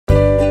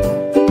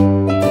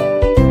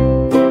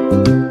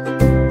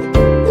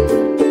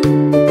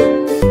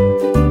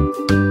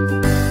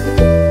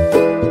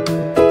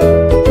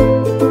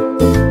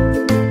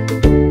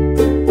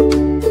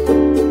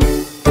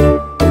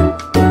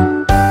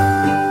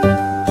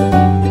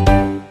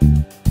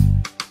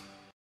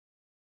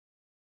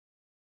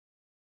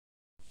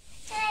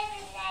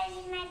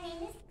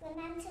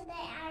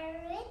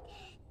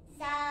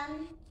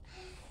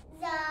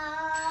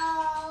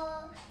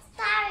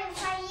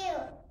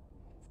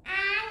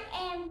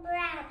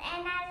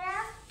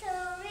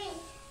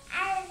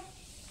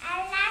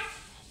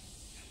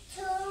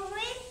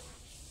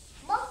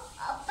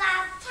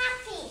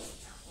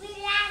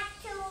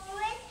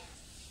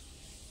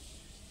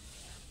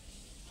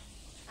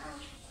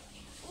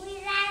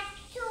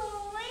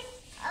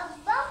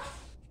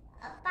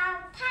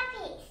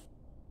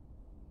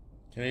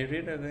Can you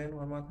read again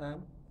one more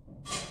time?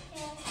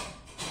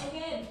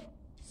 Again.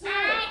 I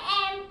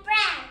am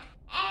Brad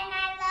and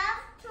I love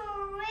to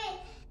read.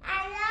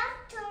 I love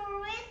to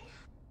read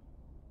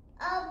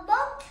a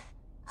book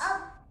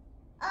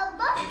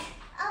about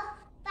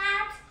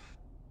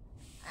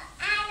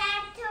I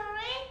like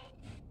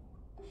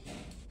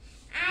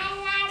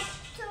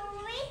to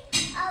read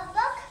a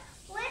book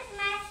with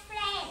my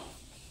friends.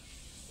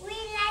 We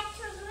like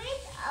to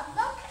read a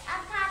book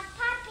about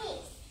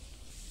puppies.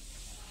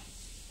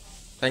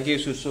 Thank you,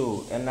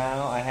 Susu. And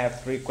now I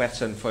have 3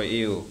 questions for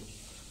you.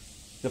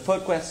 The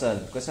first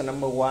question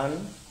number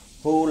 1.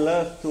 Who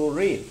loves to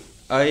read?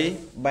 A.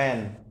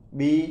 Ben.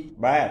 B.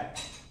 Brad.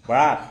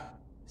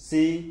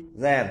 C.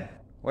 Zen.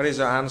 What is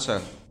your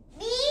answer?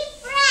 B.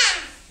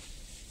 Brad.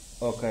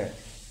 Okay.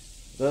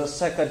 The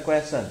second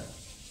question.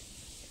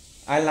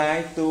 I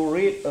like to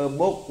read a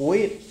book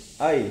with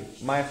A.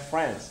 My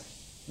friends.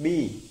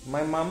 B.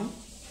 My mom.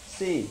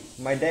 C.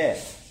 My dad.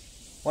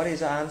 What is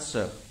the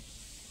answer?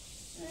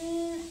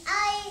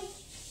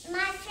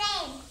 My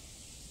friend.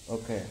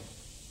 Okay.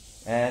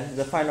 And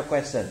the final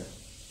question.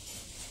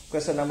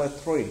 Question number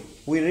 3.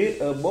 We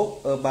read a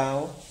book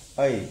about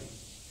A.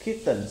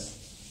 Kittens.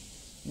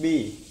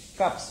 B.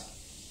 Cubs.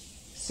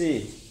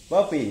 C.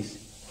 Puppies.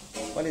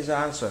 What is the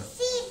answer?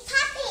 C.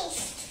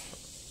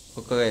 Puppies.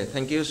 Okay,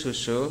 thank you,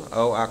 Susu.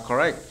 All are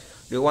correct.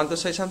 Do you want to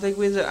say something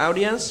with the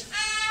audience?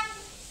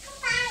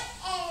 Goodbye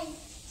and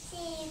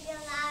see you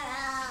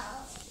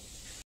tomorrow.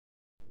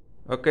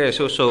 Okay,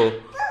 Susu.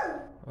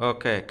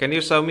 Okay, can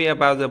you tell me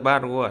about the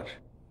bad word? The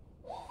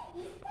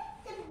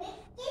biggest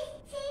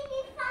TV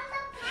from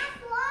the past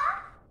war?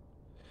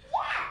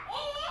 Yeah,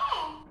 it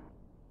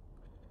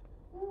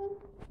is.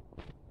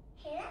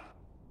 Here.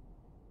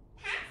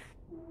 Past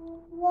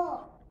war.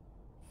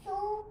 Su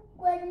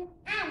Quỳnh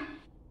Anh.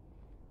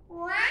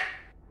 What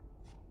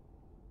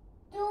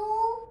do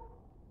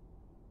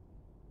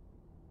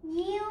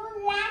you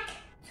like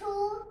to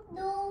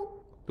do?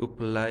 To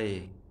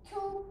play.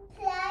 To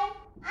play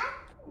at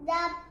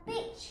the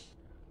beach.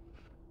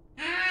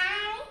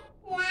 I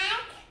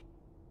like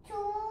to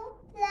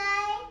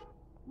play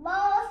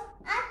ball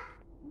at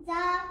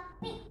the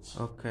beach.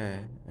 Okay,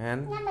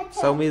 and Number 2.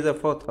 show me the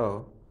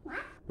photo. What?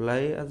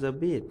 Play at the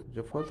beach.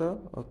 The photo?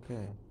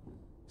 Okay.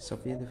 So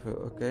beautiful.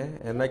 Okay,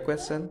 and next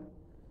question.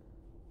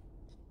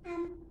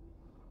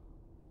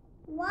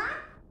 What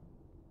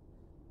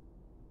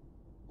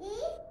is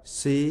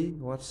C.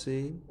 What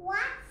C? what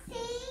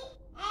sea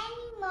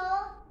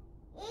animal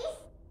is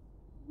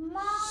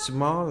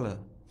Smaller.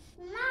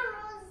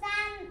 smaller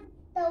than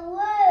the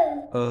world?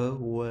 A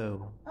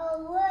whale. A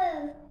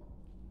world.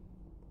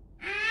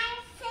 I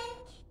think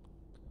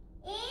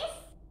is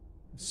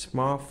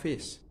Small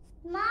fish.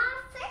 small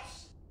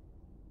fish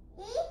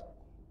is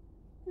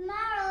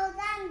smaller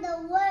than the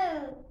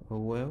world. A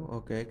whale.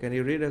 Okay, can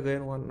you read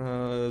again one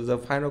the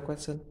final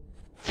question?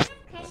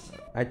 Question.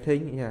 I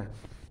think, yeah.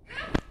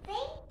 I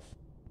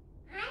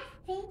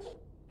think it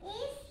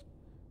is.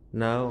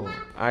 No,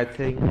 I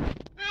think I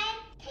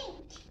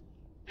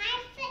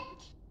think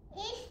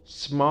it's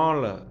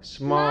smaller.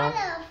 Small.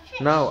 smaller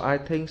fish. No, I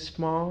think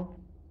small.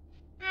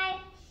 I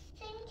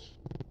think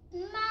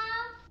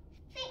small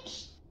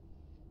fish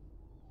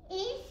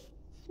is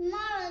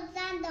smaller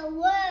than the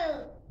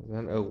world.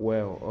 Then a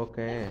whale.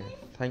 Okay.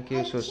 Thank you,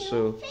 A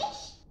Susu.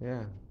 kingfish?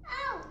 Yeah.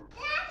 Oh,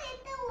 that is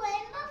the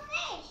rainbow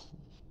fish.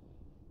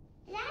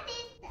 That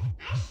is the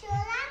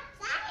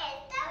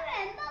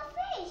rainbow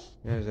fish.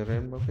 Yeah, the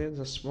rainbow fish,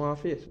 the small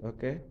fish.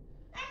 Okay. And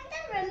the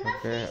rainbow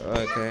Okay. fish.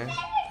 Okay. Your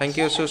Thank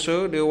you, favorite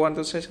Susu. Do you want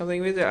to say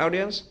something with the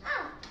audience? Oh.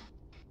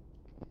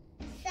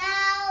 So I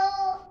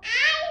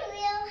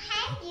will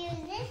hand you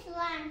this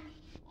one.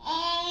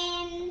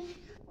 And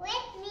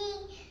with me,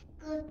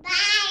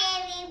 goodbye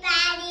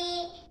everybody.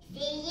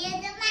 See you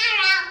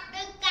tomorrow.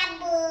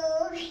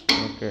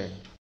 Peekaboo. Okay.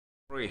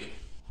 3.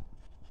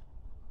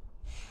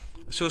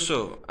 Susu,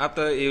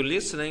 after you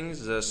listening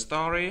the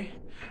story,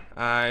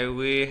 I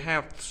will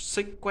have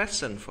 6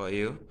 questions for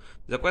you.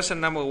 The question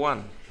number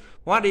 1.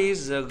 What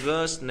is the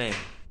girl's name?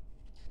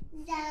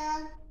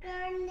 The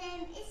girl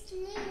name is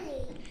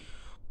Lily.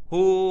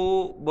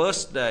 Who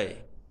birthday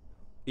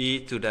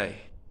is today?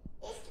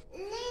 It's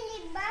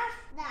Lily's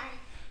birthday.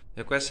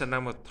 The question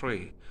number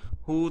 3.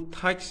 Who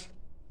takes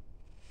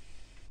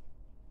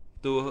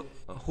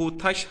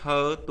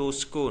her to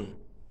school?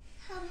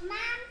 Her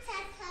mom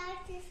takes her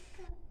to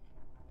school.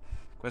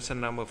 Question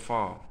number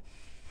 4.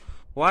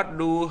 What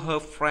do her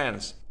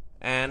friends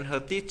and her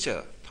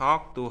teacher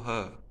talk to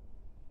her?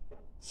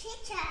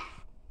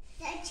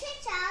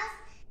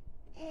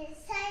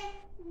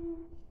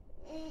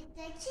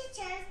 The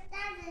teachers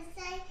doesn't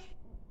say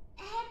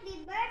happy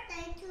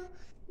birthday to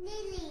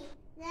Lily.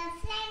 The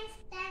friends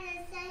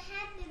doesn't say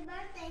happy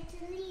birthday to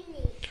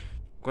Lily.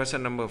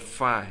 Question number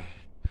 5.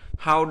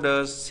 How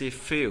does she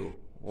feel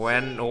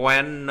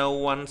when no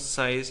one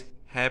says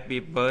happy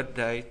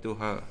birthday to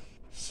her?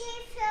 She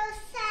feels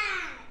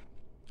sad.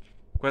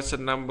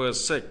 Question number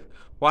 6.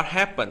 What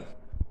happened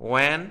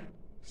when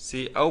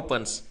she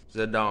opens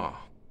the door?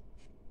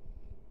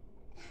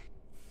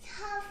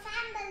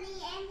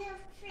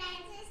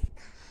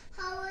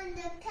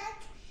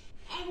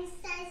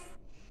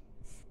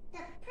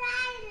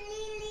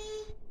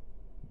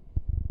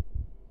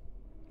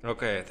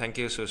 Okay, thank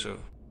you, Susu.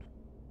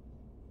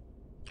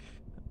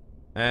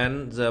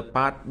 And the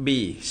part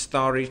B,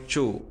 story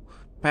 2.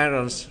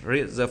 Parents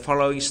read the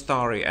following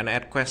story and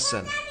add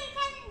question. Daddy,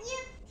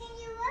 can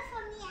you wait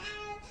for me? I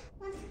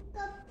want to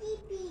go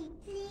pee-pee,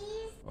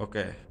 please.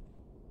 Okay.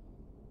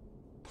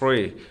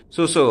 3.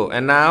 Susu,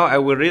 and now I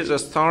will read the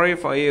story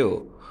for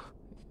you.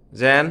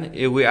 Then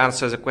you will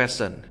answer the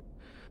question.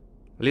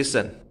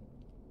 Listen,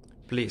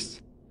 please.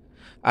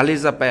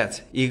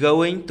 Elizabeth is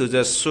going to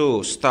the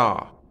shoe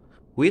store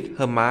with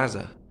her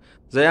mother.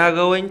 They are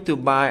going to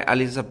buy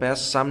Elizabeth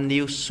some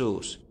new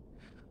shoes.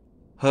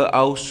 Her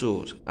old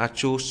shoes are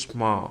too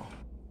small,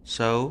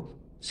 so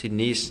she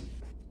needs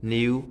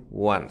new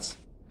ones.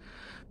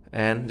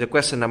 And the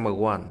question number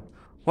 1.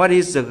 What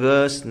is the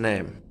girl's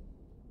name?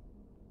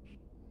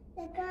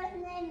 The girl's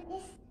name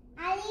is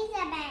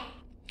Elizabeth.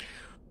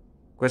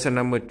 Question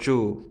number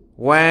 2.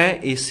 Where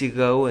is she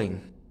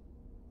going?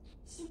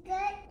 She is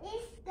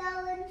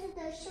going to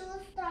the shoe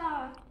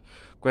store.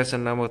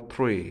 Question number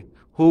 3.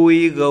 Who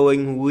is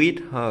going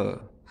with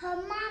her? Her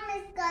mom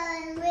is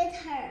going with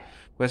her.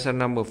 Question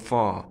number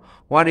 4.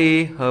 What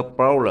is her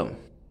problem?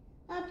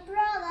 Her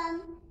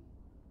problem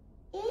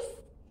is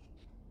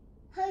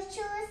her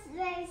shoe is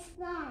very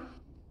small.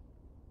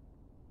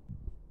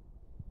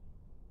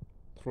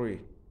 3.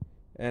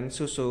 And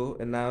Susu,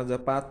 and now the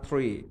part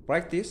 3.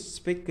 Practice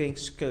speaking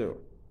skill.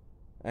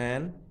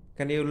 And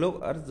can you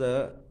look at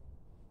the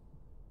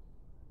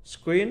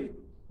screen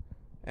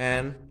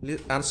and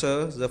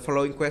answer the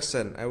following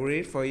question? I will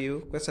read for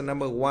you. Question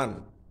number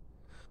 1.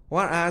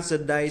 What are the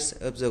days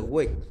of the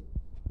week?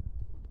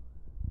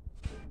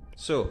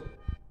 So,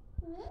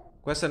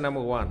 question number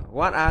 1.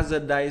 What are the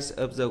days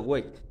of the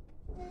week?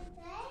 The day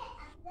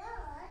of the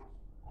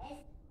week is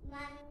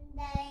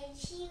Monday,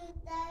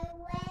 Tuesday,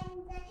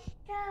 Wednesday,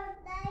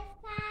 Thursday,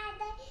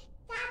 Friday,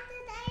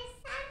 Saturday,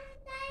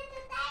 Sunday,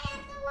 the day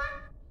of the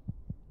week.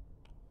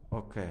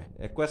 Okay.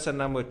 Question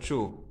number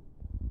 2.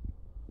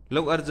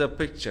 Look at the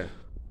picture.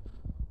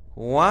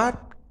 What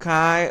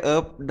kind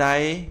of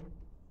day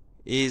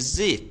is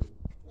it? It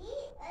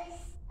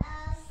is a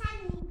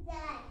sunny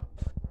day.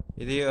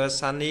 It is a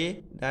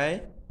sunny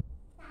day.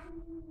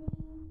 Sunny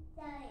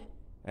day.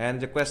 And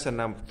the question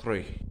number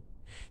 3.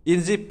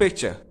 In this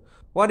picture,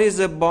 what is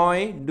the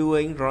boy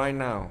doing right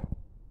now?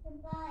 The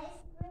boy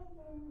is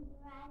reading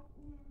right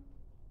now.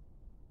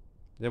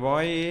 The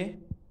boy is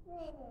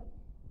Reading.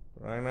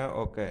 right now.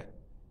 Okay.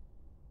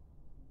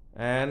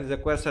 And the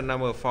question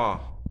number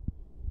 4.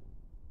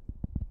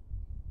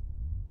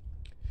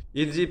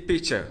 In this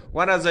picture,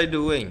 what are they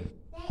doing?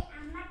 They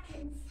are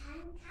making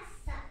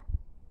sandcastle.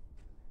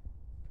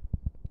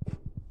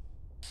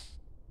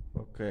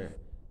 Okay.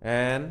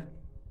 And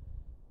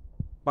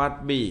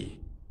part B.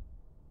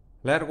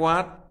 Let's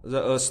watch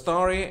the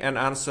story and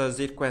answer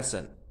this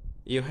question.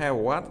 You have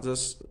watched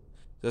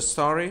the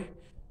story,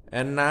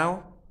 and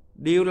now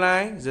do you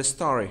like the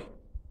story?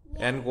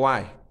 Yes. And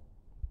why?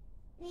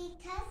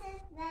 Because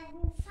it's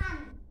very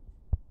fun.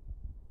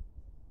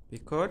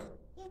 Because?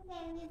 It's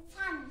very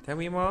fun. Tell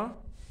me more.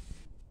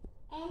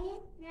 And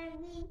it's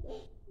very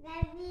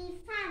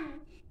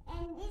fun.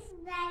 And it's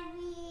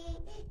very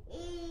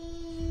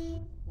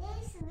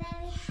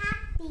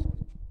happy.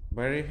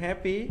 Very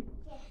happy?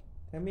 Yes.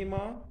 Tell me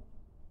more.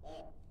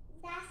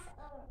 That's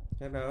all.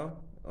 Hello.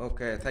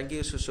 Okay, thank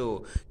you,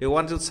 Susu. Do you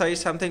want to say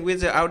something with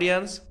the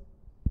audience?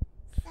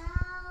 So,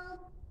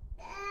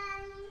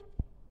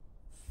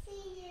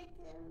 see you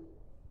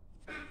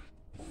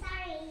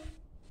sorry.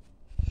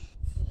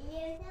 See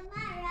you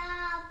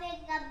tomorrow.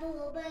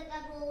 Peekaboo,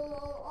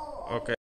 peekaboo. Okay.